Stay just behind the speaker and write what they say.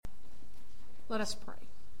Let us pray.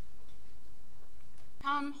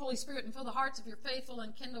 Come, Holy Spirit, and fill the hearts of your faithful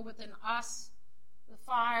and kindle within us the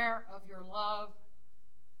fire of your love.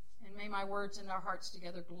 And may my words and our hearts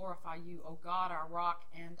together glorify you, O God, our rock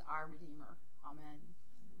and our Redeemer. Amen.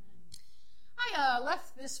 I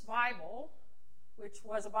left this Bible, which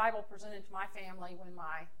was a Bible presented to my family when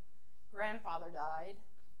my grandfather died.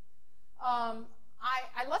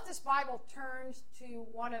 I left this Bible turned to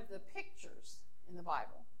one of the pictures in the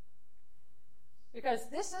Bible, because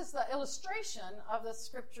this is the illustration of the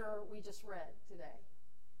scripture we just read today.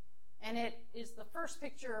 And it is the first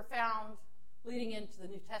picture found leading into the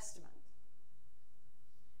New Testament.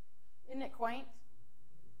 Isn't it quaint?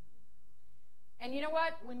 And you know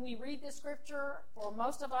what? When we read this scripture, for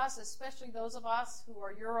most of us, especially those of us who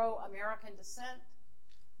are Euro-American descent,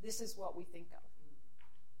 this is what we think of.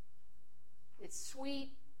 It's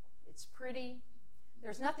sweet. It's pretty.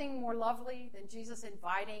 There's nothing more lovely than Jesus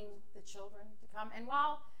inviting the children to come. And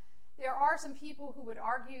while there are some people who would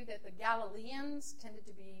argue that the Galileans tended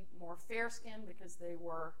to be more fair-skinned because they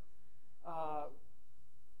were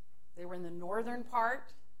in the northern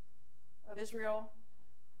part of Israel,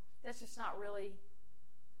 that's just not really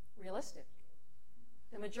realistic.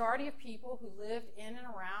 The majority of people who lived in and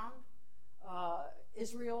around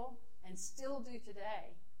Israel, and still do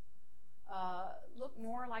today, look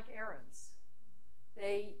more like Arabs.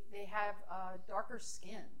 They have darker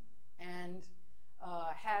skin and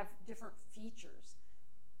have different features.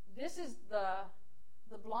 This is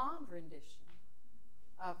the blonde rendition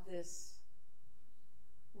of this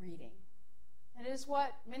reading. And it is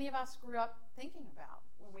what many of us grew up thinking about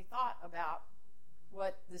when we thought about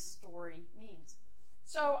what this story means.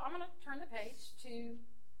 So I'm going to turn the page to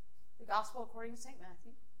the Gospel according to St.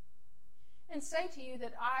 Matthew and say to you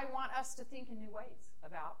that I want us to think in new ways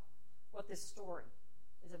about what this story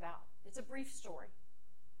is about. It's a brief story,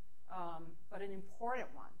 but an important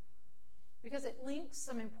one, because it links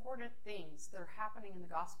some important things that are happening in the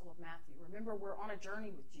Gospel of Matthew. Remember, we're on a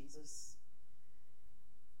journey with Jesus.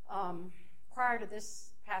 Prior to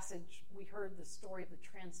this passage, we heard the story of the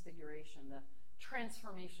transfiguration, the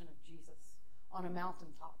transformation of Jesus on a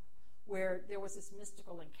mountaintop, where there was this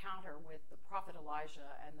mystical encounter with the prophet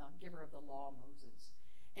Elijah and the giver of the law, Moses.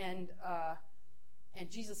 And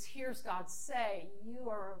Jesus hears God say, "You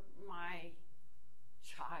are my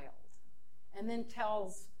child," and then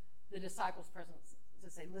tells the disciples present to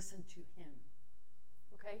say, "Listen to him."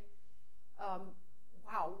 Okay?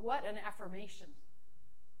 Wow, what an affirmation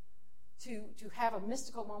to have a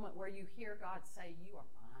mystical moment where you hear God say, "You are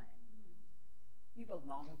mine. You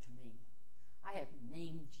belong to me. I have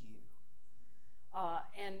named you."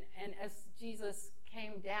 And as Jesus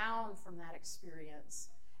came down from that experience,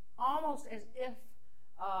 almost as if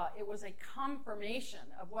it was a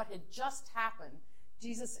confirmation of what had just happened,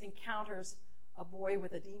 Jesus encounters a boy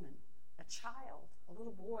with a demon, a child, a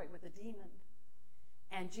little boy with a demon.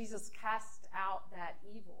 And Jesus casts out that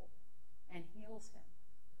evil and heals him,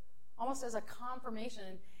 almost as a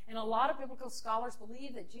confirmation. And a lot of biblical scholars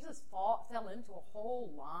believe that Jesus fell into a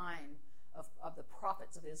whole line of the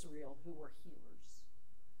prophets of Israel who were healers,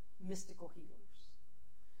 mystical healers.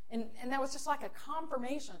 And that was just like a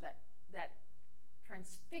confirmation of that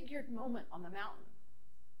transfigured moment on the mountain.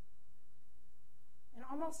 And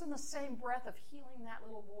almost in the same breath of healing that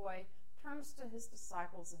little boy, turns to his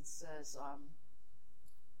disciples and says,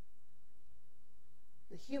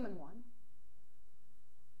 the human one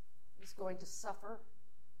is going to suffer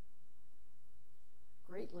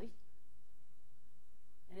greatly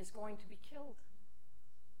and is going to be killed.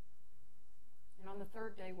 And on the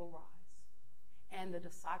third day will rise. And the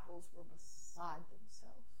disciples were beside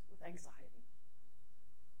themselves with anxiety.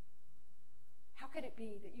 How could it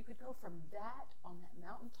be that you could go from that on that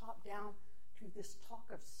mountaintop down to this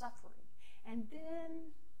talk of suffering? And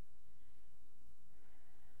then,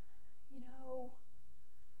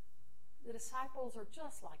 the disciples are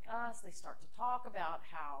just like us. They start to talk about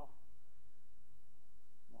how,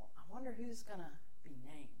 I wonder who's going to be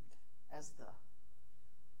named as the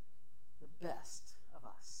best of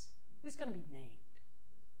us. Who's going to be named?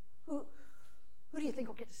 Who do you think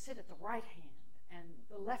will get to sit at the right hand and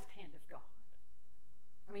the left hand of God?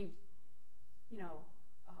 I mean,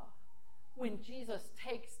 when Jesus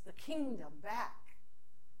takes the kingdom back,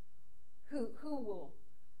 who will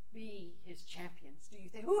be his champions, do you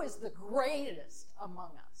think? Who is the greatest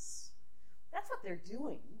among us? That's what they're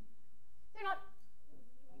doing.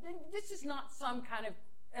 This is not some kind of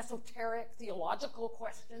esoteric theological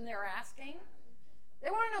question they're asking. They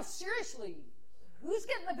want to know seriously, who's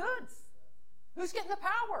getting the goods? Who's getting the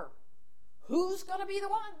power? Who's going to be the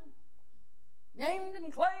one? Named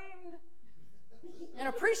and claimed. and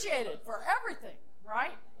appreciated for everything,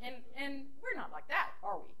 right? And we're not like that,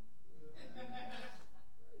 are we?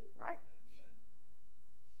 Right?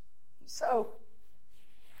 So,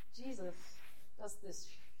 Jesus does this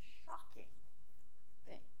shocking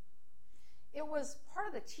thing. It was part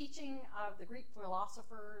of the teaching of the Greek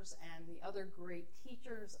philosophers and the other great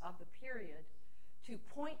teachers of the period to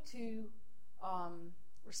point to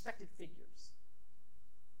respected figures,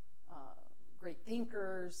 great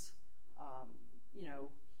thinkers.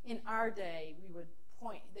 In our day, we would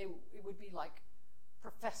point. It would be like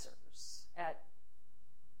professors at,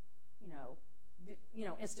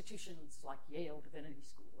 institutions like Yale Divinity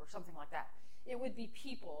School or something like that. It would be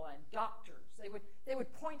people and doctors. They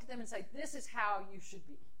would point to them and say, "This is how you should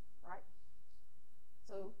be," right?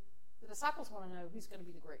 So the disciples want to know who's going to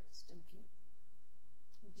be the greatest in the kingdom.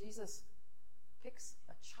 And Jesus picks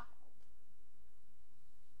a child.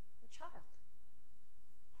 A child.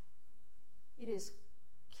 It is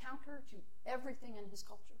counter to everything in his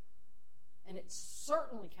culture, and it's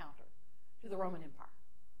certainly counter to the Roman Empire.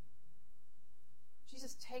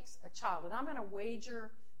 Jesus takes a child, and I'm going to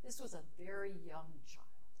wager this was a very young child.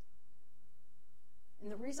 And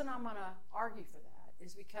the reason I'm going to argue for that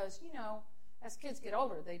is because, as kids get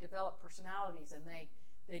older, they develop personalities and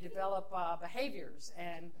they develop behaviors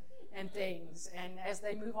and things. And as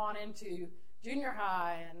they move on into junior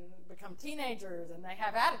high and become teenagers, and they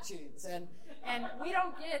have attitudes. And we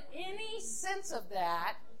don't get any sense of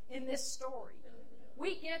that in this story.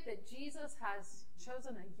 We get that Jesus has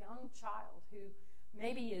chosen a young child who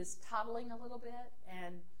maybe is toddling a little bit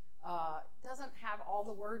and doesn't have all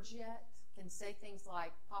the words yet, can say things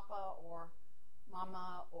like papa or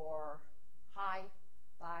mama or hi,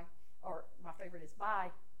 bye, or my favorite is bye,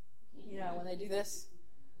 when they do this,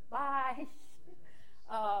 bye.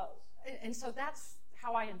 And so that's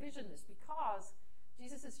how I envision this, because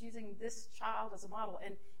Jesus is using this child as a model.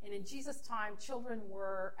 And in Jesus' time, children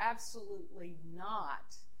were absolutely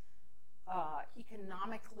not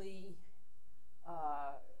economically,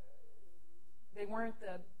 they weren't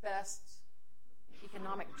the best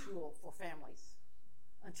economic tool for families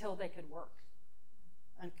until they could work,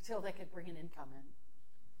 until they could bring an income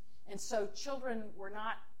in. And so children were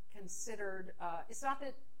not considered, it's not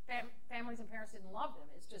that families and parents didn't love them,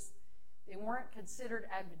 it's just they weren't considered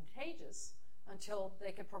advantageous until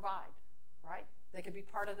they could provide, right? They could be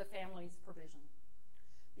part of the family's provision.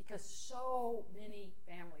 Because so many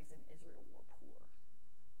families in Israel were poor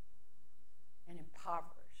and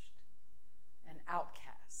impoverished and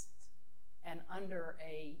outcast and under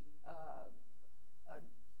a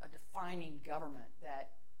defining government that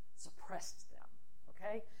suppressed them,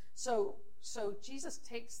 okay? So Jesus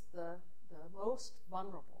takes the most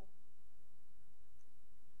vulnerable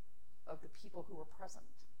of the people who were present.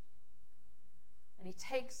 And he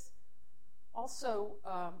takes also,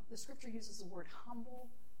 the scripture uses the word humble,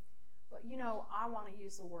 but I want to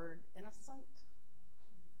use the word innocent,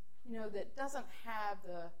 that doesn't have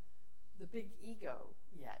the big ego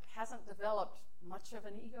yet, hasn't developed much of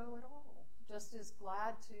an ego at all, just is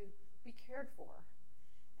glad to be cared for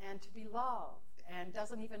and to be loved, and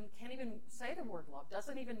can't even say the word love,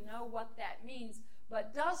 doesn't even know what that means,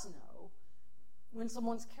 but does know when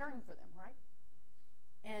someone's caring for them, right?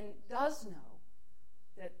 And does know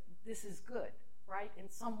that this is good, right? In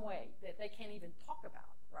some way that they can't even talk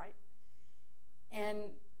about, right?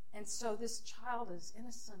 And so this child is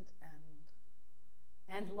innocent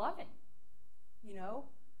and loving.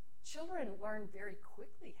 Children learn very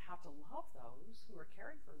quickly how to love those who are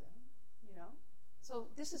caring for them, So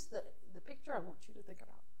this is the picture I want you to think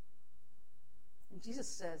about. And Jesus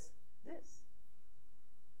says this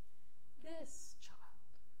child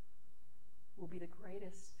will be the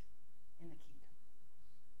greatest in the kingdom.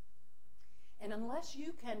 And unless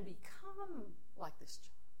you can become like this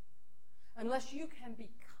child, unless you can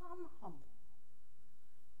become humble,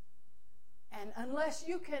 and unless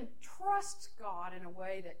you can trust God in a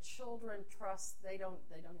way that children trust, they don't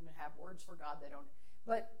even have words for God.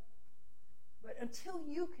 But until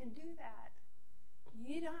you can do that,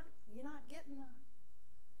 you're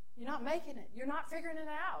not making it. You're not figuring it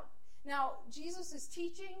out. Now, Jesus is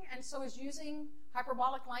teaching, and so is using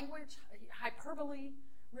hyperbolic language, hyperbole,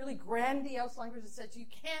 really grandiose language that says you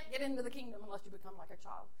can't get into the kingdom unless you become like a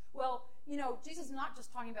child. Well, Jesus is not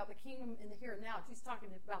just talking about the kingdom in the here and now. He's talking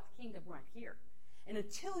about the kingdom right here. And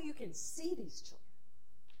until you can see these children,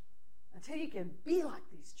 until you can be like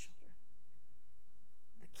these children,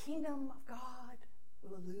 the kingdom of God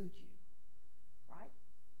will elude you, right?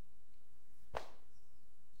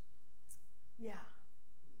 Yeah.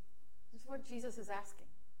 This is what Jesus is asking.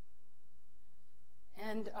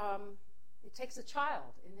 And it takes a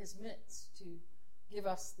child in his midst give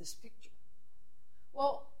us this picture?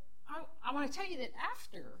 Well, I want to tell you that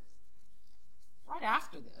right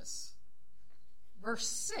after this, verse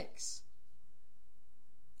 6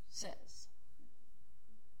 says,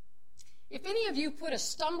 "If any of you put a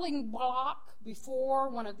stumbling block before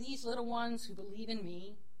one of these little ones who believe in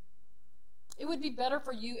me, it would be better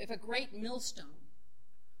for you if a great millstone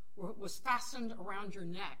was fastened around your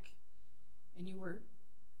neck and you were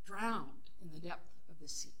drowned in the depth of the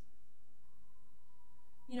sea."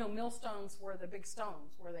 You know, millstones were the big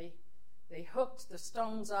stones where they hooked the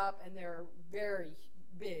stones up, and they're very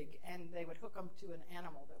big, and they would hook them to an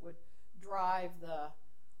animal that would drive the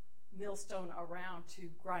millstone around to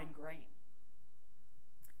grind grain.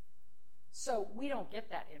 So we don't get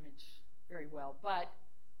that image very well, but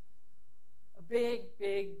a big,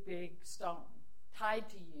 big, big stone tied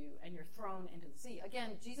to you, and you're thrown into the sea.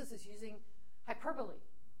 Again, Jesus is using hyperbole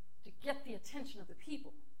to get the attention of the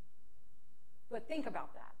people. But think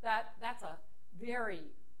about that. That's a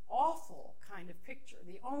very awful kind of picture.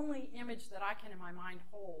 The only image that I can in my mind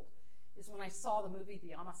hold is when I saw the movie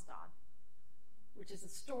The Amistad, which is a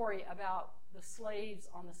story about the slaves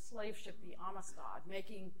on the slave ship the Amistad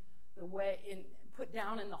making the way in, put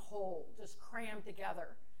down in the hold, just crammed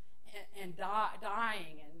together, and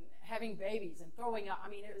dying and having babies and throwing up. I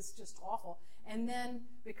mean, it was just awful. And then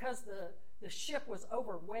because the ship was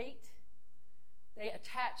overweight, they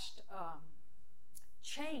attached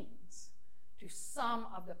chains to some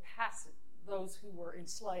of those who were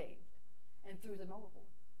enslaved and threw them overboard.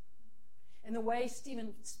 And the way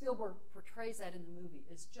Steven Spielberg portrays that in the movie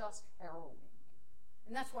is just harrowing.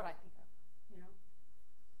 And that's what I think of, you know.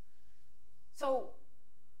 So,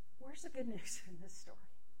 where's the good news in this story?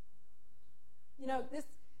 You know,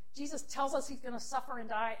 Jesus tells us he's going to suffer and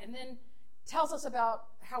die, and then tells us about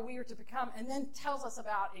how we are to become, and then tells us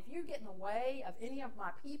about if you get in the way of any of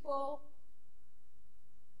my people,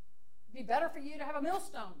 it'd be better for you to have a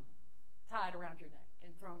millstone tied around your neck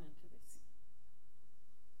and thrown into the sea.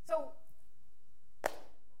 So,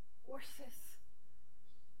 where's this?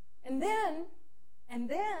 And then,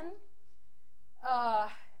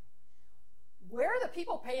 where are the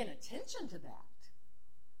people paying attention to that?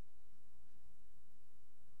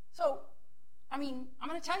 So, I mean, I'm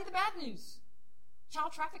going to tell you the bad news.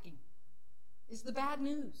 Child trafficking is the bad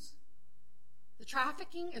news. The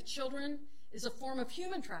trafficking of children is a form of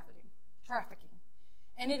human trafficking.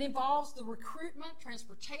 And it involves the recruitment,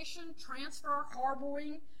 transportation, transfer,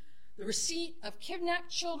 harboring, the receipt of kidnapped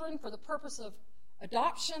children for the purpose of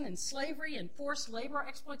adoption and slavery and forced labor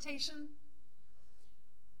exploitation.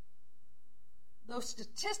 Though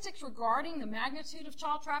statistics regarding the magnitude of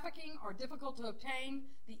child trafficking are difficult to obtain,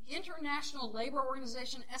 the International Labor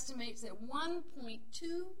Organization estimates that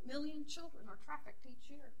 1.2 million children are trafficked each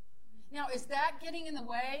year. Now, is that getting in the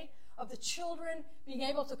way of the children being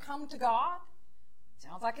able to come to God?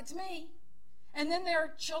 Sounds like it's me. And then there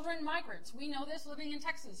are children migrants. We know this living in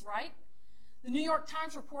Texas, right? The New York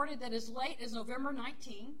Times reported that as late as November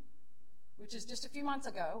 19, which is just a few months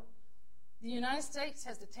ago, the United States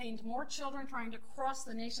has detained more children trying to cross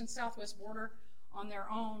the nation's southwest border on their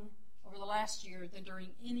own over the last year than during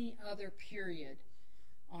any other period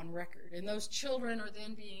on record. And those children are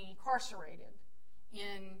then being incarcerated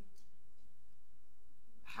in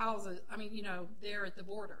houses, there at the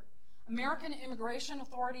border. American immigration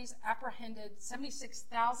authorities apprehended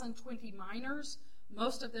 76,020 minors,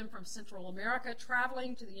 most of them from Central America,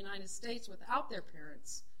 traveling to the United States without their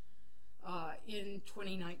parents in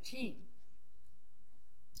 2019.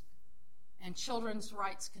 And children's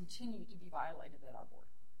rights continue to be violated at our border.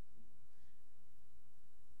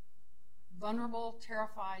 Vulnerable,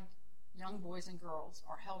 terrified young boys and girls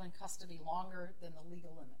are held in custody longer than the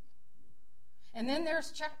legal limit. And then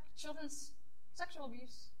there's children's sexual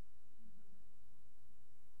abuse.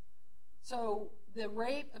 So the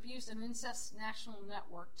Rape, Abuse, and Incest National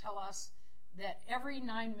Network tell us that every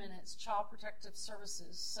 9 minutes, Child Protective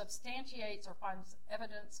Services substantiates or finds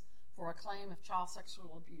evidence for a claim of child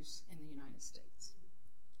sexual abuse in the United States.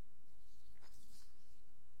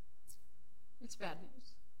 It's bad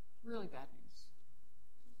news, really bad news.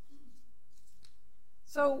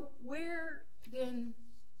 So where then,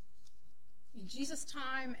 in Jesus'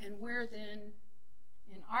 time, and where then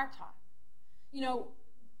in our time?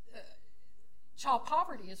 Child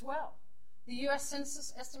poverty as well. The U.S.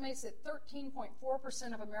 Census estimates that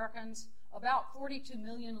 13.4% of Americans, about 42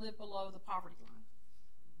 million, live below the poverty line.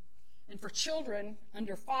 And for children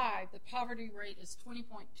under 5, the poverty rate is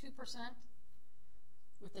 20.2%,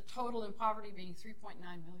 with the total in poverty being 3.9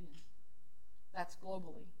 million. That's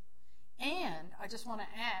globally. And I just want to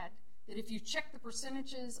add that if you check the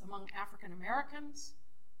percentages among African Americans,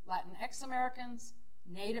 Latinx Americans,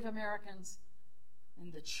 Native Americans,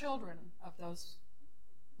 and the children of those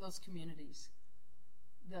communities,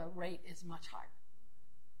 the rate is much higher.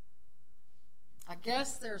 I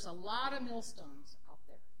guess there's a lot of millstones out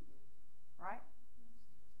there, right?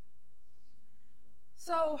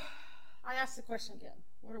 So I ask the question again,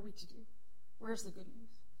 what are we to do? Where's the good news?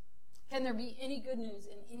 Can there be any good news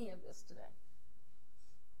in any of this today?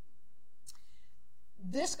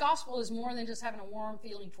 This gospel is more than just having a warm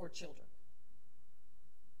feeling toward children.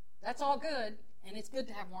 That's all good, and it's good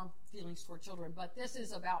to have warm feelings toward children, but this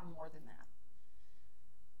is about more than that.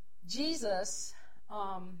 Jesus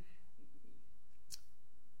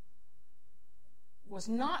was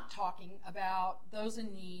not talking about those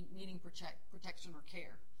in need needing protection or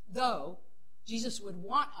care, though Jesus would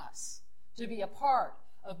want us to be a part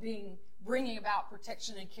of bringing about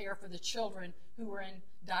protection and care for the children who were in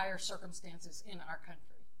dire circumstances in our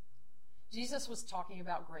country. Jesus was talking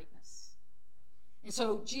about greatness. And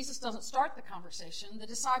so Jesus doesn't start the conversation, the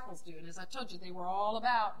disciples do. And as I told you, they were all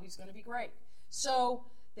about who's going to be great. So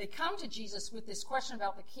they come to Jesus with this question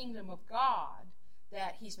about the kingdom of God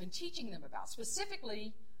that he's been teaching them about,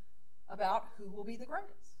 specifically about who will be the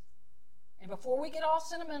greatest. And before we get all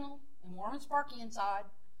sentimental and warm and sparky inside,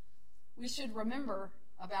 we should remember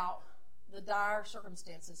about the dire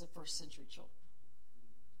circumstances of first century children.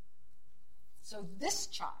 So this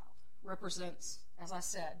child represents, as I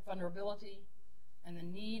said, vulnerability and the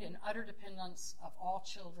need and utter dependence of all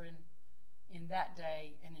children in that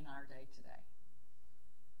day and in our day today.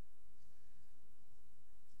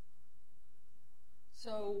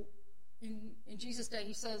 So in Jesus' day,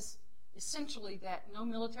 he says essentially that no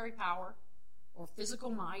military power or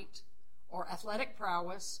physical might or athletic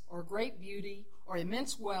prowess or great beauty or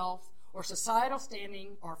immense wealth or societal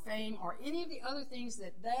standing or fame or any of the other things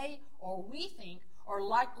that they or we think are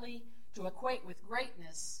likely to equate with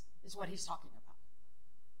greatness is what he's talking about.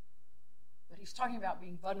 But he's talking about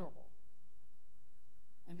being vulnerable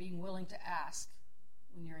and being willing to ask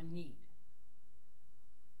when you're in need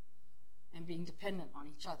and being dependent on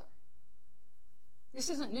each other. This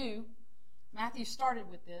isn't new. Matthew started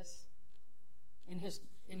with this in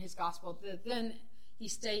his gospel. Then he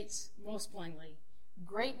states most plainly,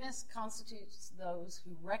 greatness constitutes those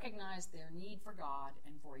who recognize their need for God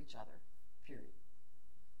and for each other, period.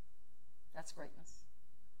 That's greatness.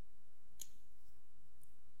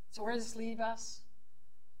 So where does this leave us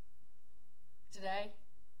today?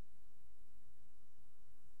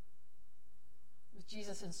 With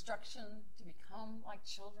Jesus' instruction to become like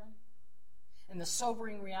children, and the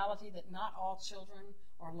sobering reality that not all children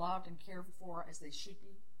are loved and cared for as they should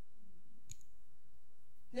be.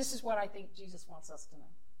 This is what I think Jesus wants us to know.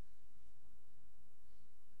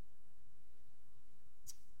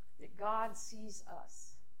 That God sees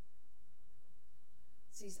us,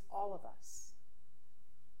 sees all of us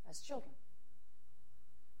as children,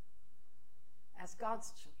 as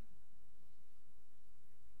God's children.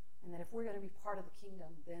 And that if we're going to be part of the kingdom,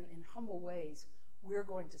 then in humble ways, we're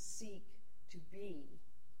going to seek to be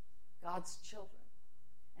God's children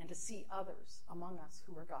and to see others among us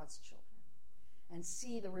who are God's children and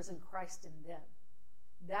see the risen Christ in them.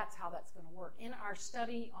 That's how that's going to work. In our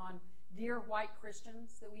study on Dear White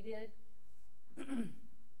Christians that we did,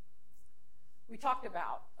 we talked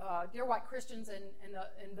about Dear White Christians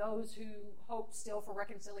and those who hope still for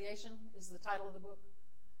reconciliation is the title of the book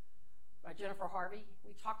by Jennifer Harvey.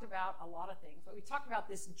 We talked about a lot of things, but we talked about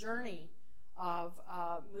this journey of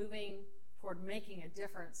moving toward making a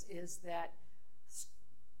difference is that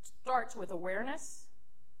starts with awareness,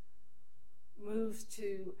 moves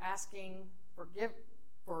to asking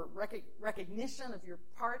for recognition of your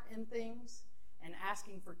part in things and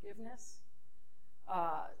asking forgiveness,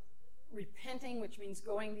 repenting, which means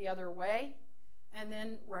going the other way, and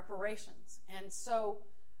then reparations. And so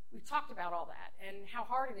we talked about all that and how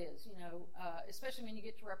hard it is, especially when you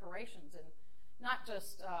get to reparations, and not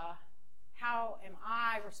just how am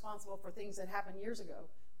I responsible for things that happened years ago,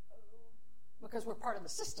 because we're part of the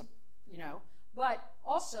system, but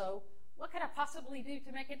also what can I possibly do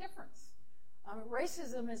to make a difference?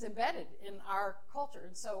 Racism is embedded in our culture,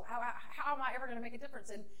 and so how am I ever going to make a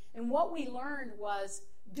difference? And what we learned was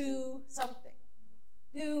do something.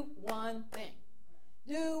 Do one thing.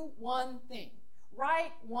 Do one thing.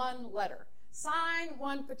 Write one letter. Sign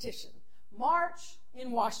one petition. March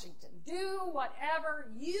in Washington. Do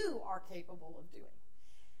whatever you are capable of doing.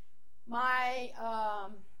 My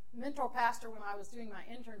mentor pastor, when I was doing my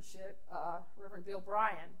internship, Reverend Bill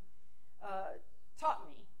Bryan, taught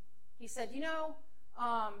me. He said,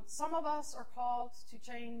 some of us are called to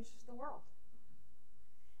change the world.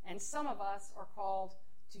 And some of us are called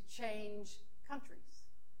to change countries.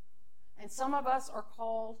 And some of us are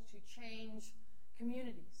called to change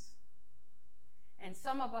communities. And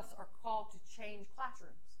some of us are called to change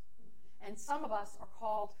classrooms. And some of us are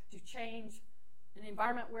called to change an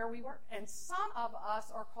environment where we work. And some of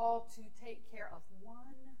us are called to take care of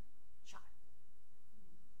one child.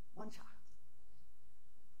 One child.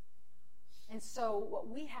 And so what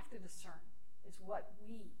we have to discern is what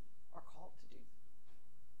we are called to do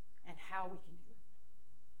and how we can do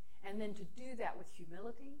it. And then to do that with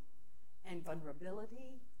humility and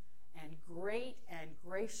vulnerability and great and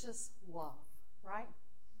gracious love, right?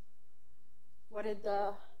 What did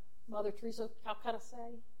Mother Teresa of Calcutta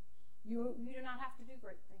say? You do not have to do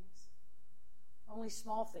great things. Only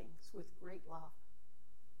small things with great love.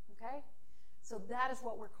 Okay? So that is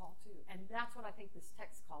what we're called to. And that's what I think this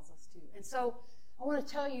text calls us to. And so I want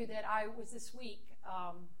to tell you that I was this week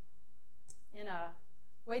in a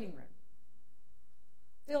waiting room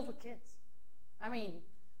filled with kids. I mean,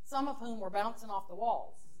 some of whom were bouncing off the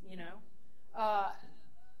walls,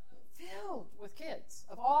 filled with kids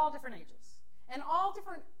of all different ages and all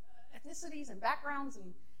different ethnicities and backgrounds,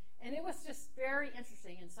 and it was just very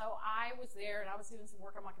interesting. And so I was there, and I was doing some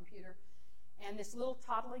work on my computer, and this little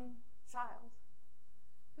toddling child,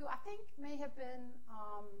 who I think may have been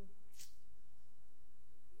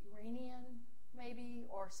Iranian, maybe,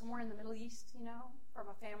 or somewhere in the Middle East, from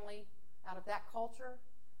a family out of that culture,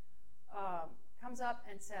 comes up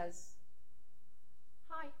and says,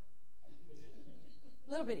 "Hi."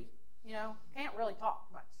 Little bitty, can't really talk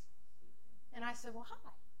much. And I said, "Well,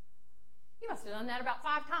 hi." He must have done that about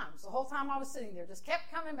 5 times. The whole time I was sitting there, just kept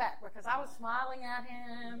coming back because I was smiling at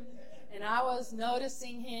him and I was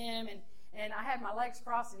noticing him, and I had my legs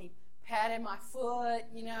crossed and he patted my foot,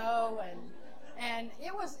 and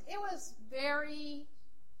it was very,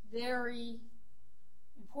 very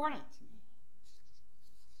important to me.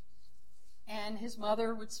 And his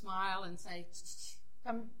mother would smile and say,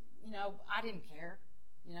 "Come, I didn't care,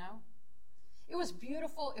 It was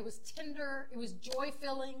beautiful, it was tender, it was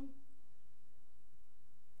joy-filling.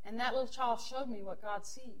 And that little child showed me what God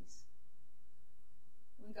sees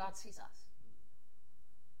when God sees us.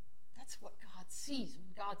 That's what God sees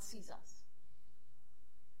when God sees us.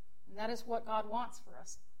 And that is what God wants for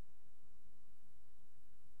us.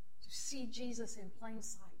 To see Jesus in plain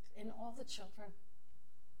sight in all the children.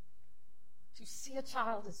 To see a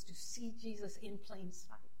child is to see Jesus in plain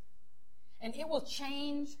sight. And it will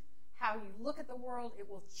change how you look at the world. It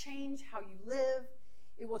will change how you live.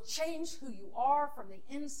 It will change who you are from the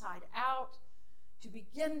inside out, to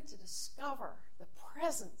begin to discover the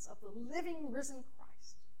presence of the living, risen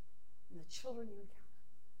Christ in the children you encounter,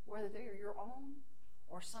 whether they are your own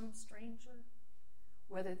or some stranger,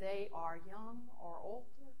 whether they are young or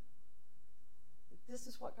older. This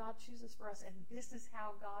is what God chooses for us, and this is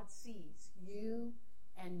how God sees you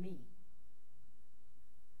and me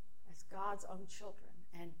as God's own children,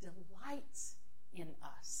 and delights in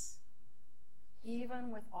us,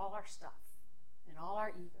 even with all our stuff and all our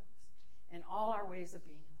egos and all our ways of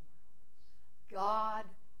being in the world. God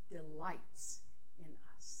delights in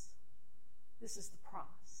us. This is the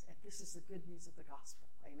promise, and this is the good news of the gospel.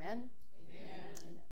 Amen? Amen. Amen.